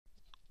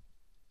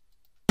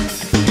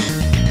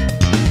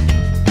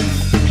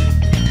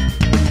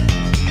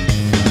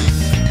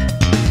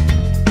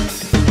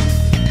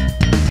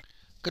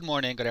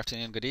morning, good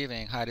afternoon, good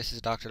evening. Hi, this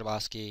is Dr.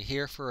 Lebowski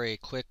here for a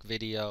quick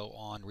video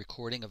on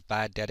recording of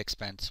bad debt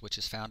expense, which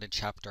is found in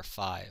Chapter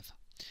 5.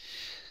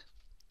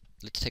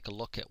 Let's take a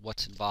look at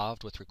what's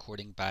involved with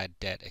recording bad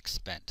debt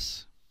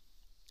expense.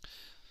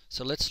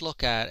 So let's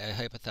look at a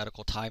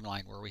hypothetical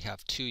timeline where we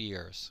have 2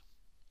 years.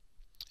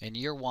 In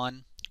year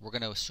 1, we're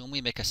going to assume we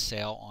make a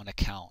sale on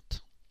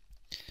account.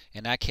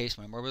 In that case,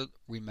 remember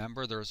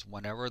whenever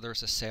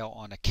there's a sale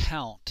on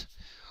account,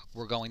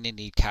 we're going to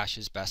need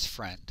cash's best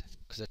friend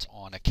because it's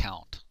on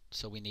account.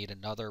 So we need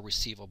another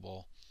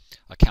receivable,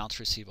 accounts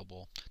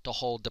receivable, to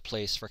hold the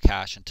place for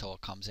cash until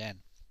it comes in.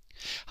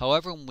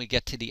 However, when we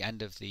get to the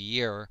end of the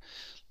year,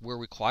 we're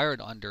required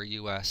under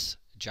U.S.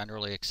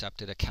 generally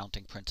accepted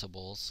accounting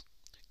principles,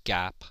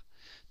 GAAP,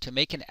 to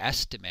make an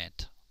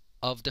estimate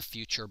of the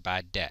future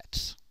bad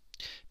debts,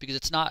 because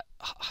it's not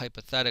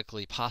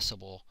hypothetically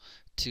possible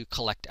to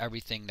collect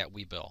everything that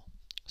we bill.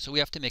 So we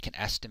have to make an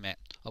estimate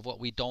of what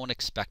we don't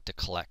expect to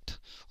collect,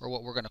 or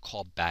what we're going to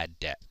call bad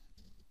debt.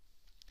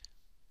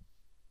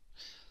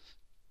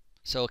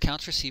 So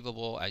accounts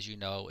receivable, as you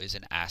know, is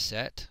an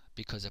asset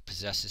because it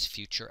possesses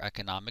future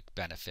economic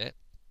benefit.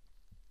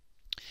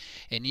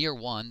 In year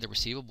 1, the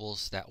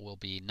receivables that will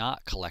be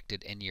not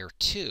collected in year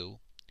 2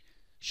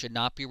 should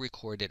not be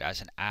recorded as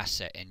an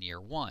asset in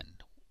year 1.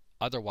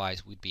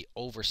 Otherwise, we'd be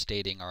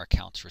overstating our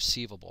accounts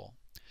receivable.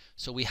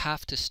 So we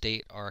have to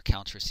state our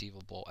accounts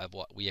receivable of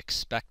what we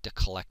expect to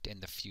collect in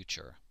the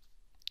future.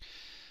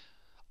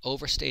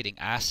 Overstating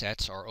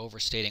assets or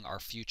overstating our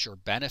future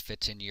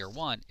benefits in year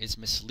 1 is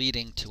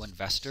misleading to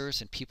investors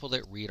and people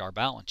that read our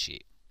balance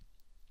sheet.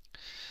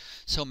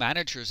 So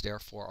managers,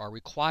 therefore, are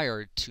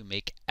required to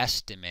make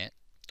estimate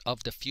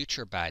of the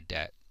future bad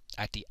debt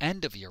at the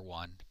end of year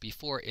 1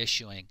 before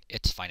issuing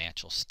its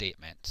financial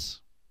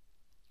statements.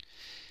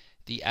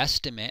 The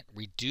estimate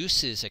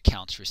reduces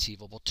accounts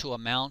receivable to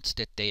amounts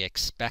that they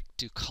expect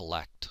to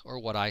collect, or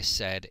what I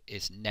said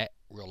is net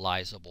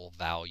realizable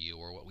value,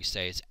 or what we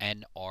say is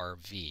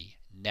NRV,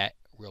 net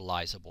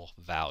realizable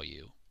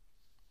value.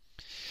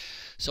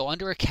 So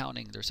under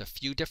accounting, there's a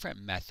few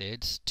different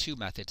methods, 2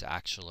 methods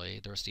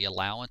actually. There's the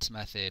allowance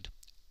method,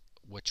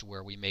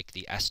 where we make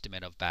the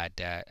estimate of bad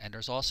debt, and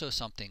there's also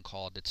something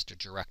called the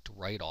direct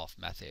write-off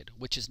method,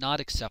 which is not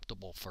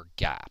acceptable for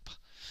GAAP.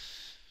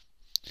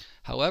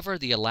 However,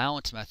 the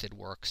allowance method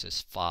works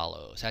as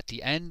follows. At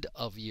the end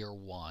of year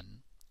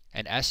 1,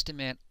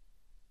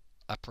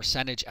 a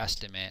percentage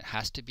estimate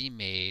has to be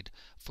made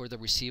for the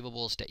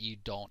receivables that you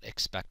don't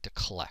expect to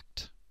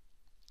collect.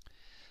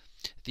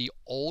 The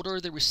older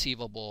the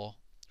receivable,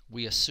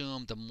 we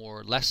assume the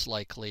less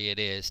likely it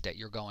is that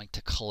you're going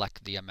to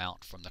collect the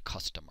amount from the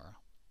customer.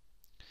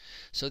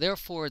 So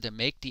therefore, to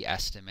make the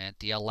estimate,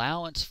 the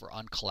allowance for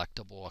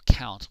uncollectible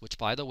accounts, which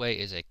by the way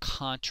is a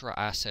contra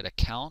asset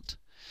account,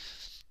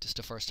 this is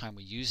the first time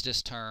we use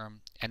this term,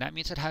 and that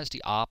means it has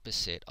the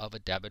opposite of a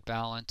debit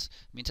balance.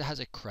 It means it has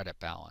a credit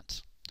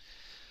balance.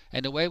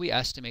 And the way we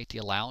estimate the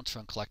allowance for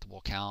uncollectible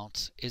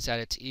accounts is that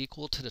it's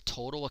equal to the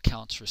total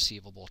accounts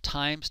receivable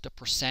times the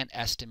percent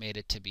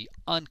estimated to be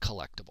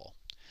uncollectible.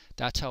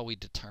 That's how we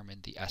determine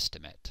the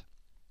estimate.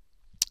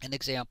 An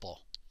example,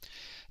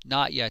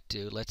 not yet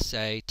due, let's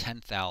say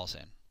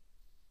 10,000.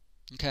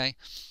 Okay,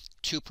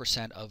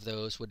 2% of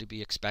those would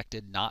be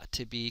expected not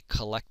to be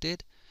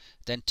collected.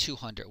 Then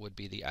 200 would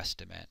be the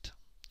estimate.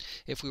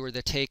 If we were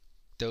to take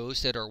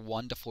those that are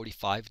 1 to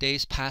 45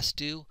 days past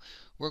due,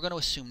 we're going to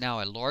assume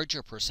now a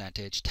larger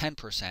percentage,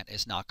 10%,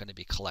 is not going to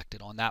be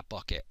collected on that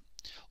bucket,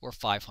 or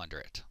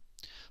 500.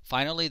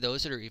 Finally,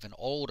 those that are even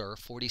older,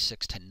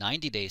 46 to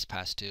 90 days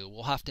past due,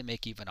 we'll have to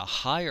make even a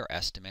higher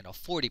estimate of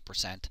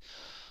 40%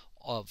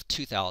 of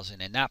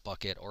 2,000 in that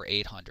bucket, or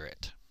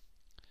 800.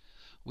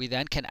 We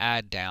then can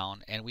add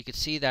down, and we can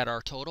see that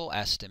our total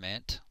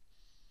estimate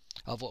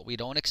of what we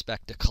don't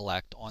expect to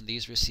collect on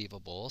these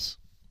receivables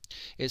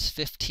is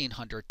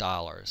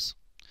 $1,500.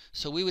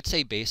 So we would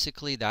say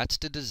basically that's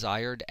the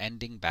desired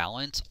ending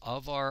balance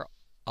of our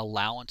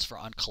allowance for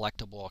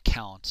uncollectible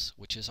accounts,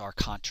 which is our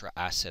contra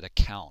asset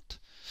account.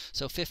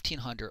 So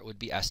 $1,500 would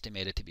be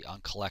estimated to be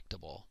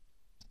uncollectible.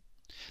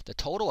 The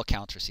total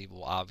accounts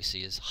receivable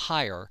obviously is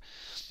higher,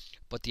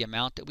 but the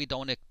amount that we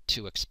don't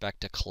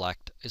expect to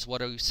collect is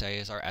what we say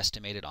is our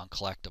estimated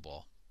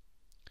uncollectible.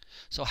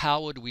 So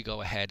how would we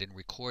go ahead and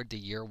record the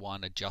year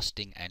 1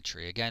 adjusting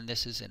entry? Again,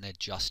 this is an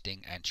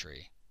adjusting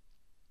entry.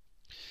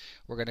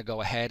 We're going to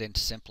go ahead and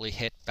simply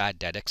hit bad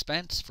debt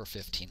expense for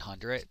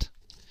 $1,500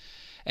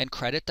 and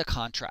credit the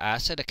contra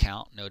asset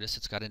account. Notice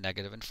it's got a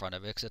negative in front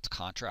of it because it's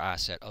contra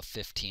asset of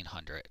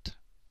 $1,500.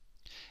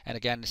 And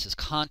again, this is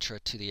contra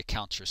to the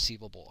accounts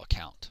receivable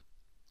account.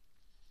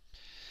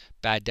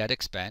 Bad debt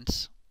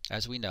expense,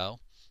 as we know,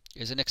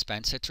 is an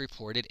expense that's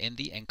reported in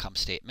the income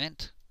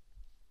statement.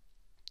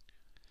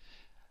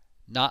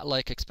 Not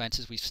like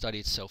expenses we've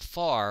studied so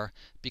far,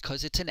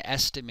 because it's an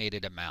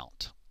estimated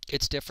amount.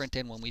 It's different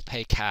than when we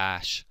pay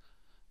cash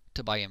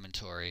to buy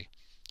inventory,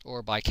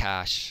 or pay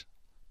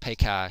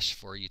cash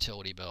for a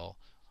utility bill,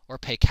 or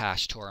pay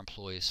cash to our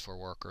employees for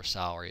worker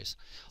salaries.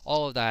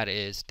 All of that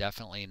is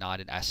definitely not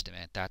an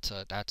estimate. That's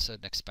an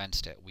expense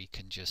that we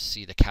can just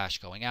see the cash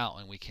going out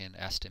and we can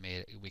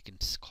estimate it, we can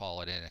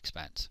call it an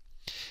expense.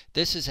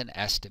 This is an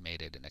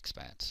estimated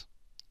expense.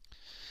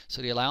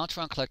 So the allowance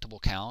for uncollectible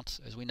accounts,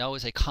 as we know,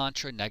 is a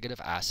contra negative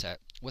asset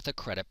with a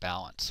credit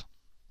balance.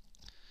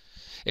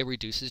 It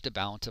reduces the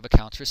balance of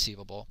accounts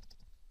receivable.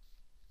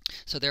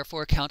 So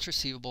therefore, accounts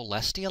receivable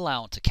less the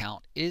allowance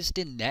account is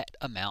the net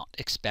amount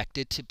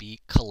expected to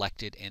be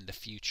collected in the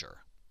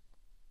future.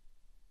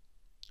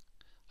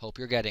 Hope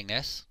you're getting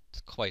this. It's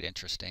quite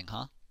interesting,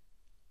 huh?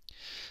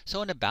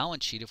 So in the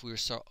balance sheet, if we were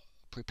to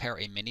prepare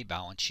a mini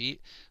balance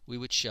sheet, we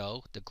would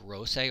show the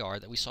gross AR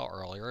that we saw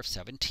earlier of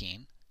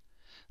 17,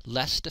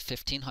 less the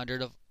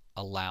 1,500 of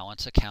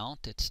allowance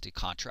account, it's the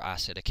contra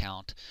asset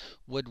account,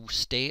 would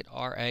state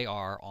our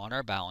AR on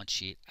our balance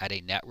sheet at a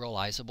net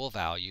realizable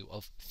value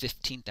of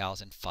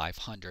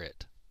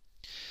 15,500.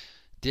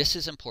 This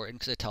is important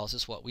because it tells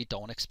us what we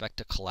don't expect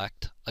to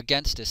collect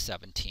against this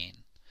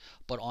 17.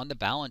 But on the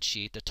balance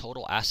sheet, the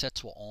total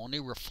assets will only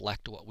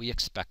reflect what we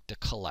expect to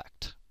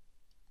collect.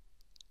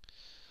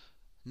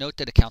 Note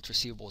that accounts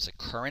receivable is a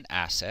current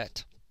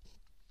asset.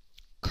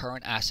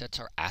 Current assets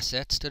are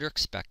assets that are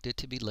expected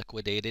to be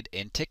liquidated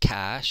into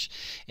cash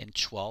in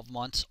 12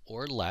 months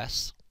or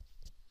less.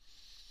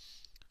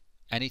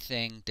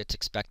 Anything that's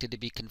expected to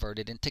be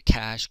converted into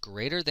cash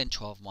greater than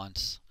 12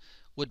 months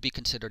would be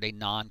considered a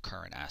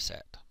non-current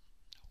asset.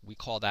 We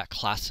call that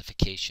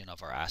classification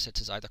of our assets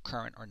as either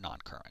current or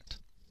non-current.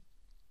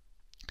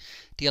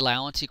 The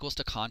allowance equals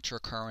the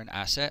contra current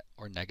asset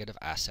or negative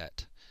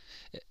asset.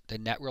 The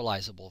net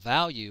realizable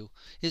value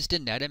is the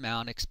net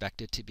amount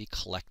expected to be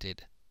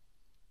collected.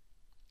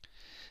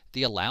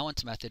 The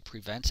allowance method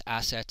prevents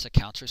assets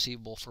accounts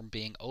receivable from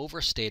being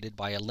overstated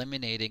by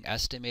eliminating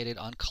estimated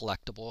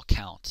uncollectible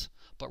accounts.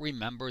 But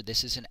remember,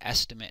 this is an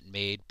estimate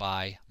made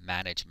by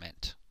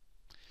management.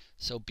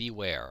 So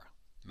beware,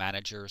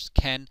 managers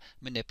can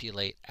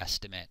manipulate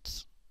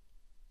estimates.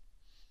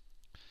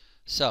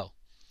 So,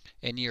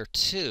 in year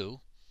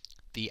 2,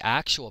 the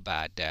actual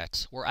bad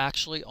debts were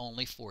actually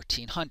only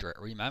 1,400.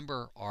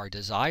 Remember, our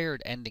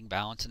desired ending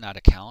balance in that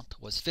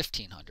account was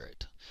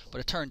 1,500.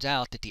 But it turns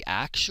out that the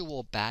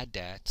actual bad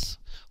debts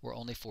were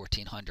only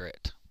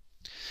 1,400.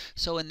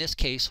 So in this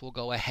case, we'll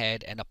go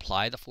ahead and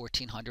apply the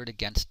 1,400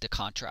 against the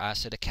contra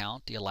asset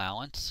account, the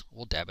allowance.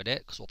 We'll debit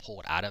it because we'll pull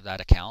it out of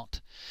that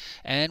account.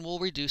 And we'll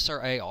reduce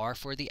our AR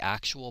for the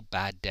actual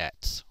bad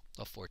debts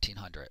of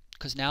 1,400.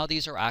 Because now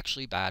these are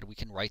actually bad, we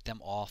can write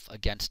them off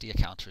against the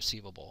accounts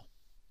receivable.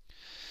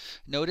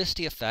 Notice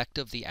the effect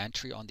of the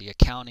entry on the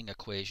accounting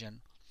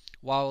equation,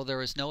 while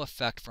there is no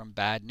effect from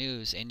bad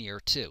news in year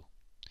 2.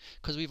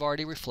 Because we've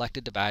already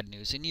reflected the bad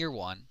news in year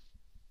 1.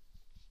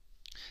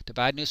 The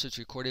bad news was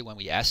recorded when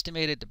we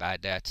estimated the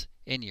bad debts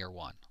in year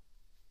 1.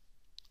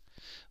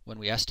 When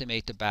we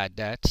estimate the bad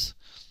debts,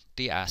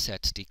 the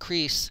assets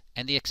decrease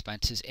and the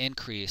expenses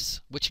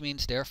increase, which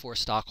means therefore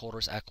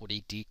stockholders'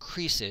 equity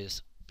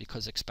decreases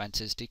because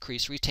expenses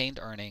decrease retained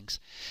earnings,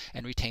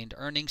 and retained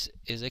earnings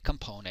is a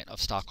component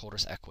of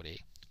stockholders'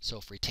 equity. So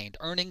if retained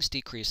earnings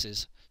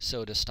decreases,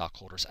 so does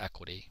stockholders'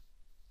 equity.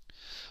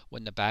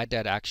 When the bad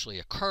debt actually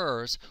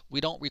occurs,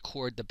 we don't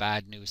record the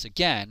bad news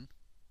again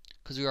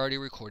because we already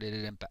recorded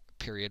it in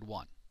period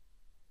 1.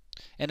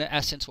 And in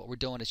essence, what we're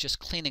doing is just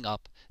cleaning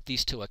up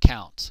these two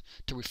accounts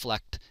to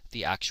reflect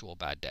the actual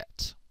bad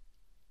debts.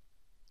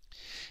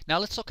 Now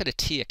let's look at a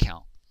T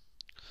account.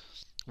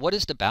 What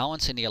is the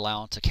balance in the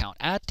allowance account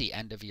at the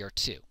end of year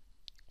 2?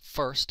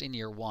 First, in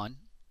year 1,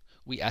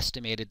 we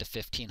estimated the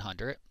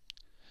 1,500.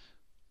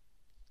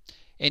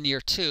 In year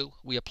 2,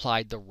 we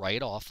applied the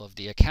write-off of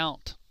the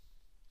account.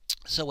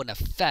 So in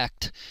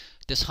effect,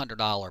 this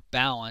 $100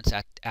 balance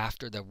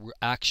after the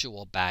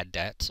actual bad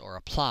debts are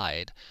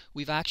applied,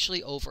 we've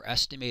actually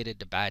overestimated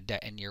the bad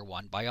debt in year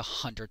 1 by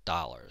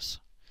 $100.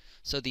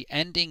 So the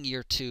ending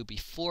year 2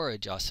 before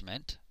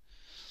adjustment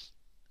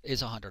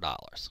is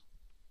 $100.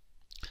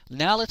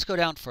 Now let's go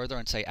down further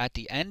and say at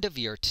the end of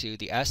year 2,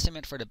 the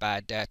estimate for the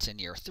bad debts in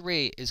year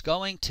 3 is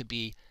going to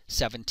be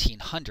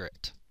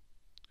 $1,700.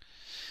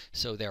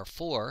 So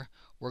therefore,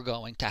 we're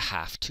going to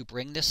have to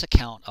bring this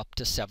account up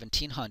to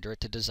 $1,700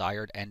 to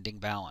desired ending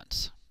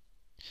balance.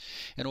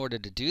 In order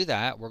to do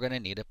that, we're going to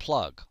need a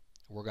plug.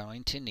 We're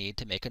going to need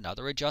to make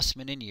another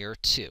adjustment in year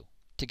 2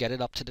 to get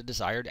it up to the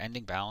desired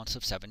ending balance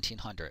of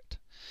 $1,700.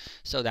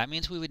 So that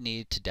means we would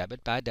need to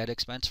debit bad debt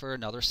expense for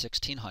another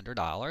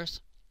 $1,600.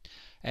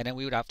 And then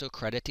we would have to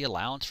credit the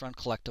allowance for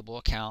uncollectible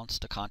accounts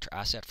to contra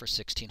asset for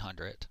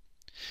 $1,600.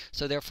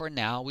 So therefore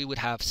now we would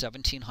have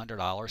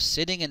 $1,700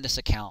 sitting in this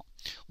account,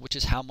 which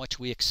is how much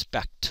we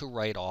expect to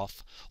write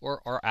off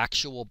or our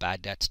actual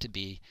bad debts to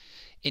be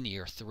in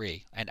year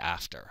 3 and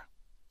after.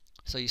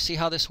 So you see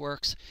how this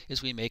works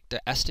is we make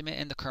the estimate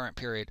in the current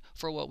period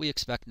for what we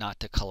expect not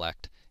to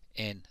collect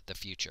in the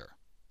future.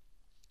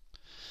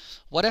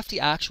 What if the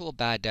actual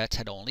bad debts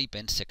had only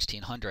been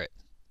 $1,600?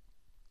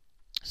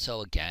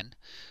 So again,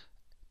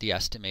 the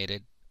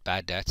estimated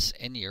bad debts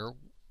in year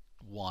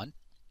 1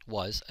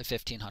 was a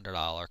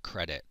 $1,500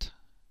 credit.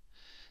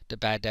 The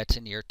bad debts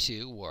in year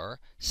 2 were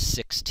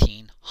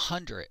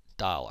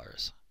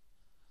 $1,600.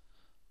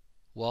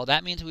 Well,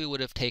 that means we would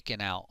have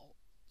taken out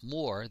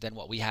more than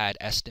what we had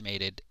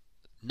estimated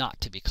not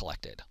to be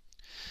collected.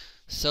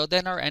 So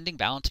then our ending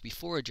balance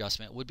before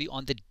adjustment would be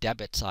on the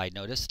debit side.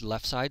 Notice the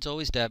left side's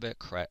always debit,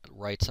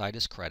 right side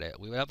is credit.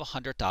 We would have a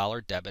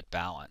 $100 debit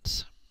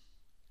balance.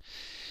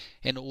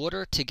 In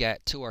order to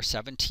get to our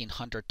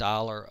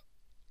 $1,700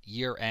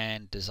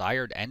 year-end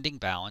desired ending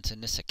balance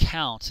in this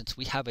account, since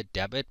we have a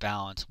debit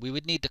balance, we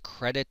would need to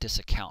credit this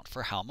account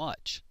for how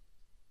much?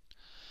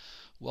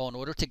 Well, in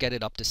order to get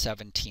it up to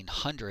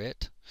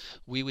 $1,700,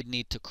 we would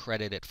need to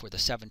credit it for the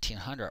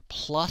 $1,700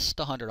 plus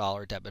the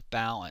 $100 debit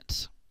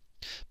balance,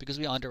 because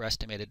we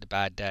underestimated the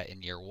bad debt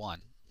in year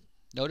 1.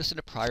 Notice in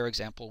the prior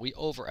example, we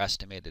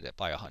overestimated it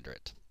by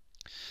 100.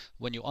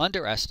 When you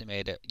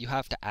underestimate it, you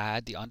have to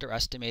add the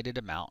underestimated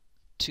amount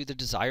to the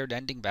desired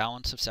ending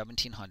balance of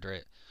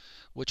 $1,700,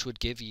 which would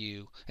give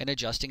you an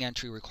adjusting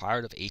entry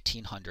required of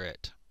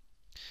 $1,800.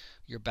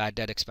 Your bad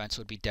debt expense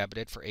would be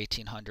debited for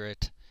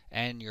 $1,800,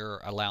 and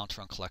your allowance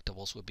for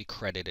uncollectibles would be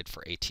credited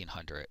for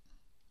 $1,800.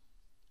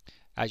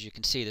 As you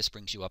can see, this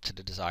brings you up to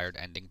the desired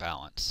ending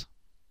balance.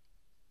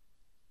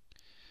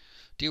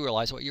 Do you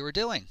realize what you were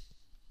doing?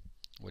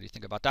 What do you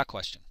think about that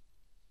question?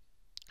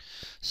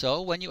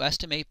 So when you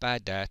estimate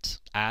bad debts,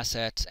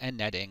 assets and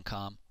net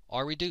income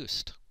are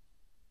reduced.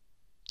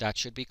 That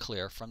should be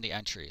clear from the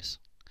entries.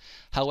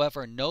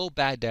 However, no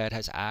bad debt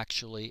has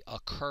actually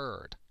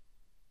occurred.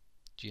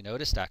 Do you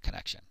notice that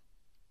connection?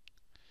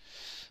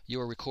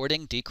 You are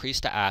recording decrease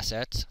to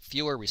assets,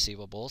 fewer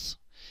receivables,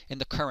 in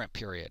the current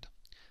period.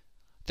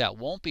 That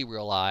won't be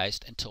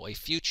realized until a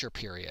future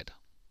period.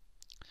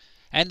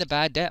 And the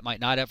bad debt might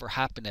not ever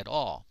happen at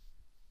all.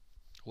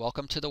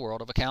 Welcome to the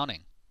world of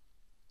accounting.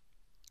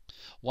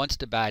 Once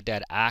the bad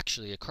debt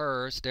actually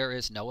occurs, there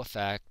is no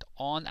effect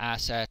on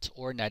assets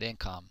or net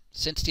income,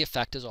 since the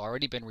effect has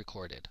already been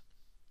recorded.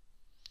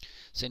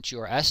 Since you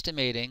are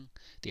estimating,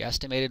 the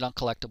estimated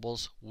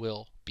uncollectibles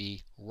will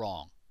be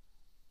wrong.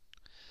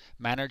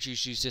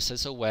 Managers use this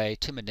as a way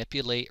to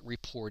manipulate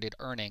reported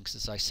earnings.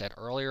 As I said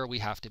earlier, we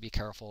have to be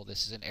careful.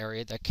 This is an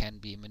area that can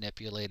be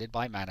manipulated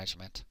by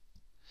management.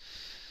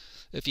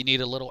 If you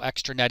need a little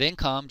extra net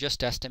income,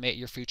 just estimate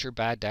your future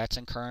bad debts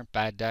and current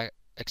bad debt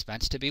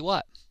expense to be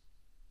what?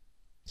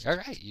 All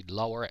right, you'd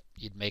lower it.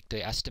 You'd make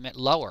the estimate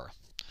lower,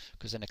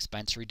 because an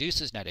expense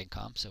reduces net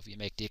income. So if you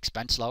make the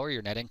expense lower,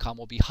 your net income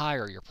will be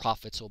higher, your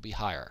profits will be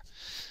higher.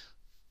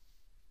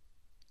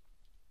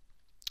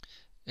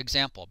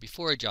 Example,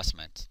 before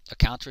adjustment,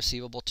 accounts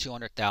receivable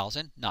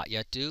 $200,000, not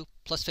yet due,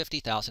 plus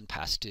 $50,000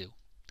 past due.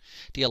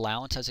 The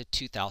allowance has a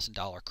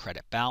 $2,000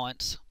 credit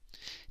balance.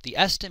 The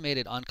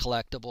estimated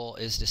uncollectible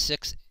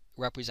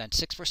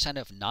represents 6%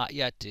 of not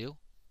yet due,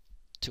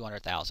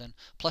 $200,000,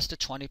 plus the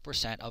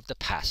 20% of the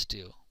past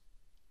due.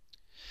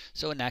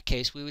 So in that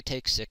case, we would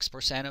take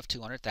 6% of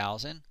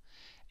 $200,000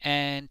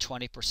 and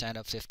 20%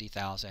 of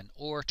 $50,000,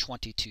 or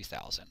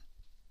 $22,000.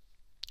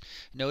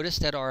 Notice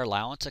that our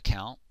allowance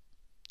account,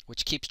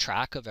 which keeps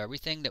track of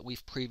everything that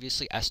we've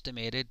previously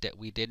estimated that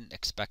we didn't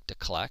expect to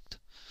collect,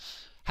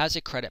 has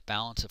a credit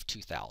balance of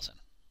 $2,000.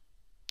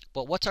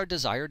 But what's our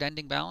desired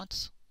ending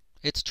balance?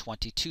 It's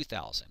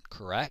 $22,000,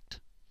 correct?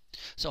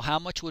 So how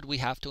much would we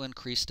have to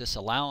increase this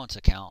allowance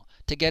account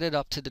to get it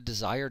up to the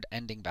desired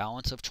ending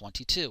balance of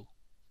 $22,000?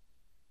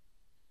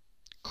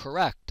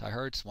 Correct. I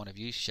heard one of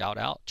you shout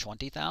out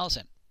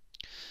 $20,000.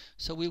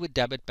 So we would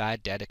debit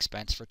bad debt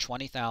expense for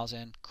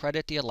 $20,000,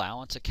 credit the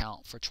allowance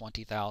account for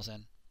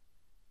 $20,000.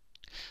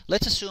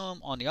 Let's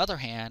assume, on the other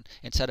hand,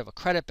 instead of a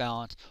credit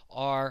balance,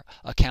 our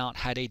account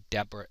had a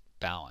debit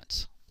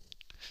balance.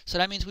 So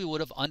that means we would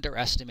have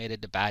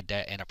underestimated the bad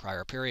debt in a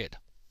prior period.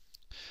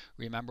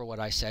 Remember what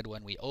I said,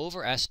 when we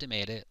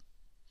overestimate it,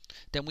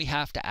 then we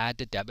have to add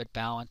the debit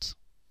balance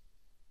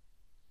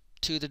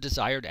to the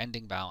desired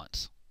ending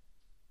balance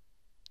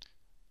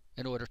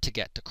in order to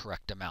get the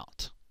correct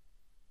amount.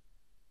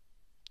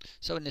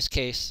 So in this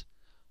case,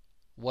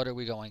 what are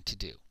we going to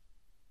do?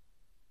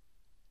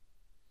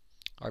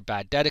 Our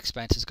bad debt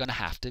expense is going to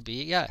have to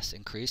be, yes,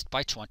 increased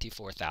by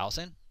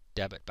 $24,000,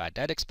 debit bad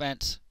debt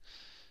expense,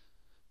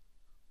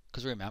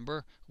 because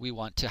remember, we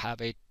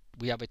have a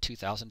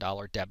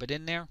 $2,000 debit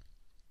in there,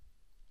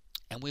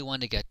 and we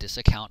want to get this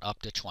account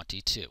up to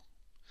 $22,000.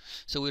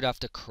 So we'd have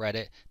to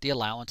credit the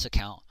allowance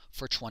account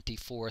for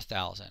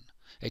 $24,000.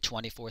 A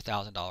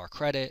 $24,000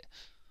 credit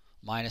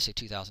minus a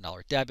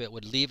 $2,000 debit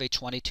would leave a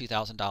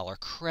 $22,000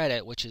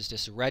 credit, which is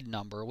this red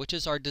number, which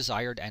is our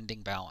desired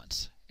ending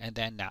balance. And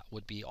then that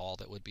would be all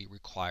that would be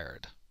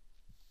required.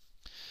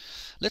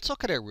 Let's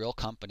look at a real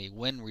company,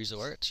 Wynn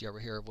Resorts. You ever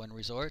hear of Wynn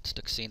Resorts,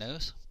 the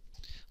casinos?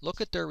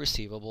 Look at their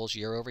receivables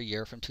year over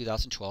year from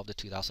 2012 to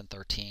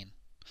 2013.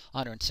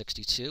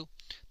 162,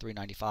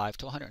 395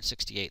 to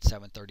 168,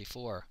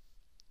 734.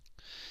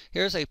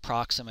 Here's a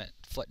approximate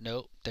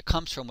footnote that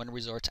comes from Wynn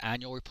Resorts'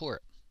 annual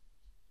report.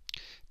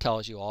 It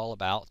tells you all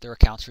about their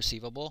accounts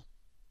receivable.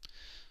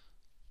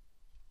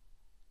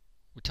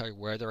 We tell you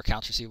where their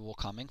accounts receivable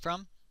coming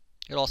from.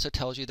 It also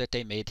tells you that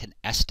they made an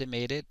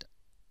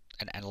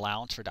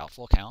allowance for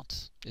doubtful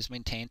accounts is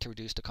maintained to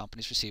reduce the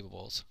company's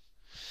receivables.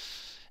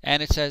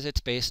 And it says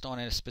it's based on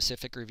a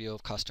specific review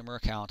of customer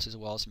accounts as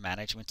well as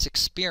management's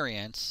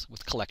experience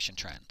with collection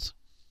trends.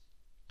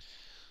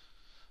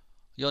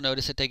 You'll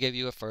notice that they give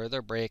you a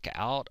further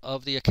breakout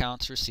of the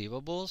accounts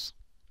receivables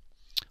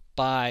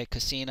by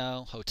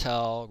casino,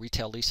 hotel,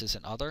 retail leases,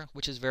 and other,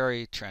 which is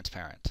very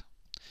transparent.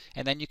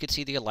 And then you can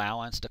see the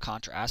allowance, the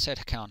contra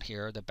asset account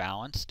here, the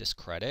balance, this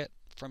credit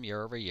from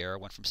year over year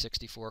went from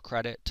 64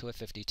 credit to a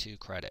 52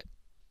 credit.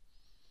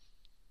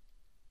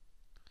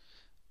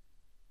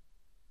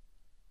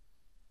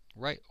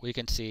 Right, we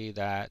can see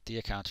that the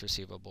accounts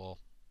receivable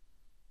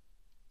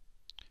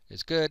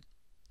is good.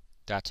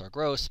 That's our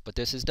gross, but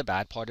this is the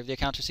bad part of the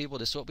accounts receivable.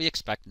 This is what we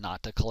expect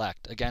not to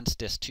collect against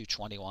this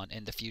 221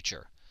 in the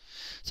future.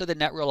 So the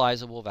net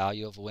realizable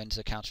value of Wynn's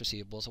accounts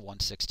receivable is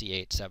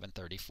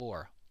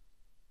 168,734,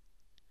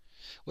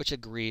 which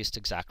agrees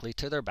exactly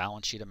to their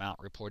balance sheet amount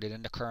reported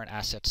in the current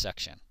assets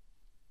section.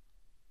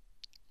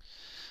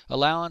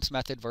 Allowance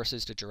method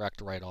versus the direct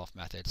write-off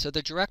method. So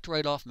the direct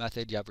write-off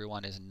method,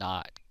 everyone, is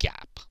not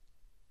GAAP.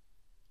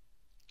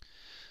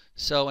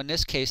 So in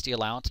this case, the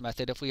allowance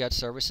method, if we had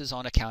services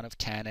on account of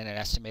 10 and an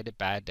estimated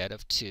bad debt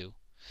of 2,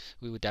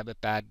 we would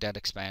debit bad debt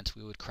expense,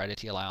 we would credit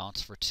the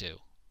allowance for 2.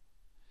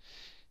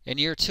 In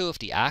year 2, if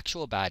the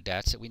actual bad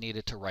debts that we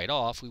needed to write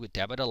off, we would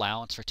debit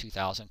allowance for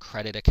 2,000,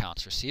 credit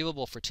accounts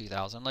receivable for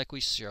 2,000 like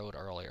we showed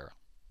earlier.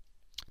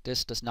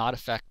 This does not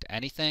affect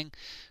anything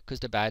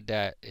because the bad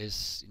debt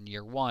is in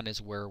year 1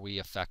 is where we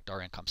affect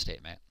our income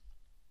statement.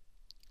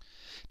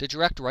 The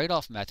direct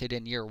write-off method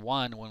in year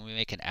 1, when we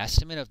make an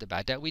estimate of the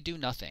bad debt, we do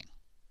nothing.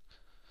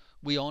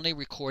 We only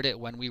record it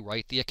when we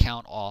write the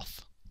account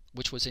off,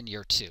 which was in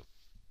year 2.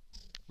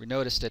 We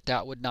noticed that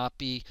that would not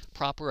be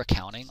proper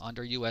accounting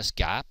under US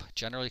GAAP,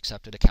 generally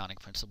accepted accounting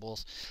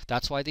principles.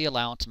 That's why the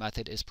allowance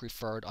method is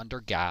preferred under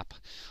GAAP.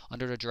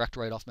 Under the direct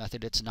write-off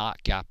method, it's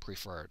not GAAP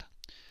preferred.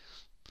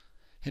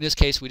 In this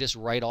case, we just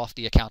write off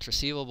the accounts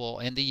receivable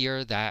in the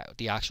year that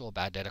the actual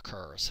bad debt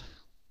occurs.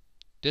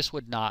 This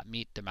would not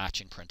meet the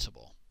matching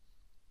principle.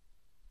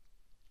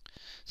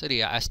 So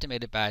the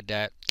estimated bad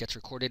debt gets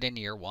recorded in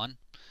year 1,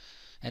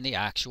 and the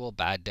actual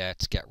bad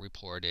debts get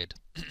reported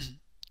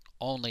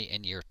only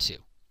in year 2.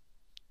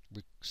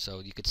 So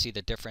you could see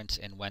the difference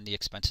in when the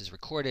expense is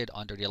recorded.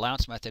 Under the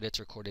allowance method, it's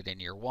recorded in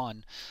year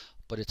 1,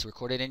 but it's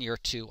recorded in year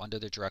 2 under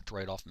the direct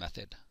write-off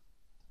method.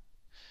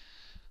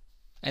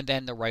 And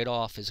then the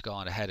write-off is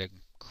gone ahead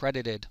and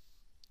credited,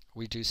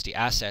 reduce the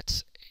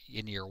assets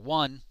in year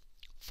 1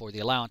 for the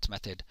allowance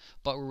method,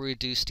 but we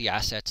reduce the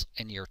assets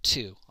in year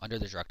 2 under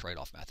the direct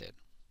write-off method.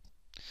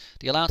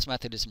 The allowance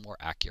method is more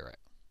accurate.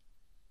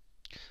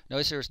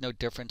 Notice there is no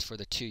difference for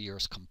the 2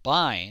 years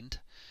combined,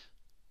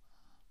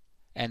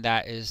 and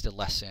that is the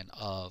lesson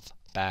of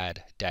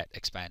bad debt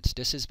expense.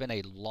 This has been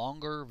a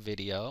longer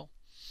video.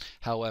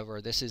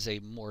 However, this is a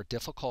more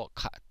difficult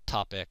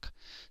topic,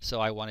 so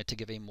I wanted to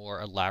give a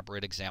more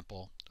elaborate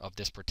example of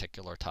this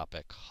particular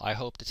topic. I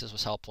hope this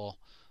was helpful.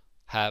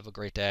 Have a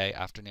great day,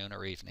 afternoon,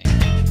 or evening.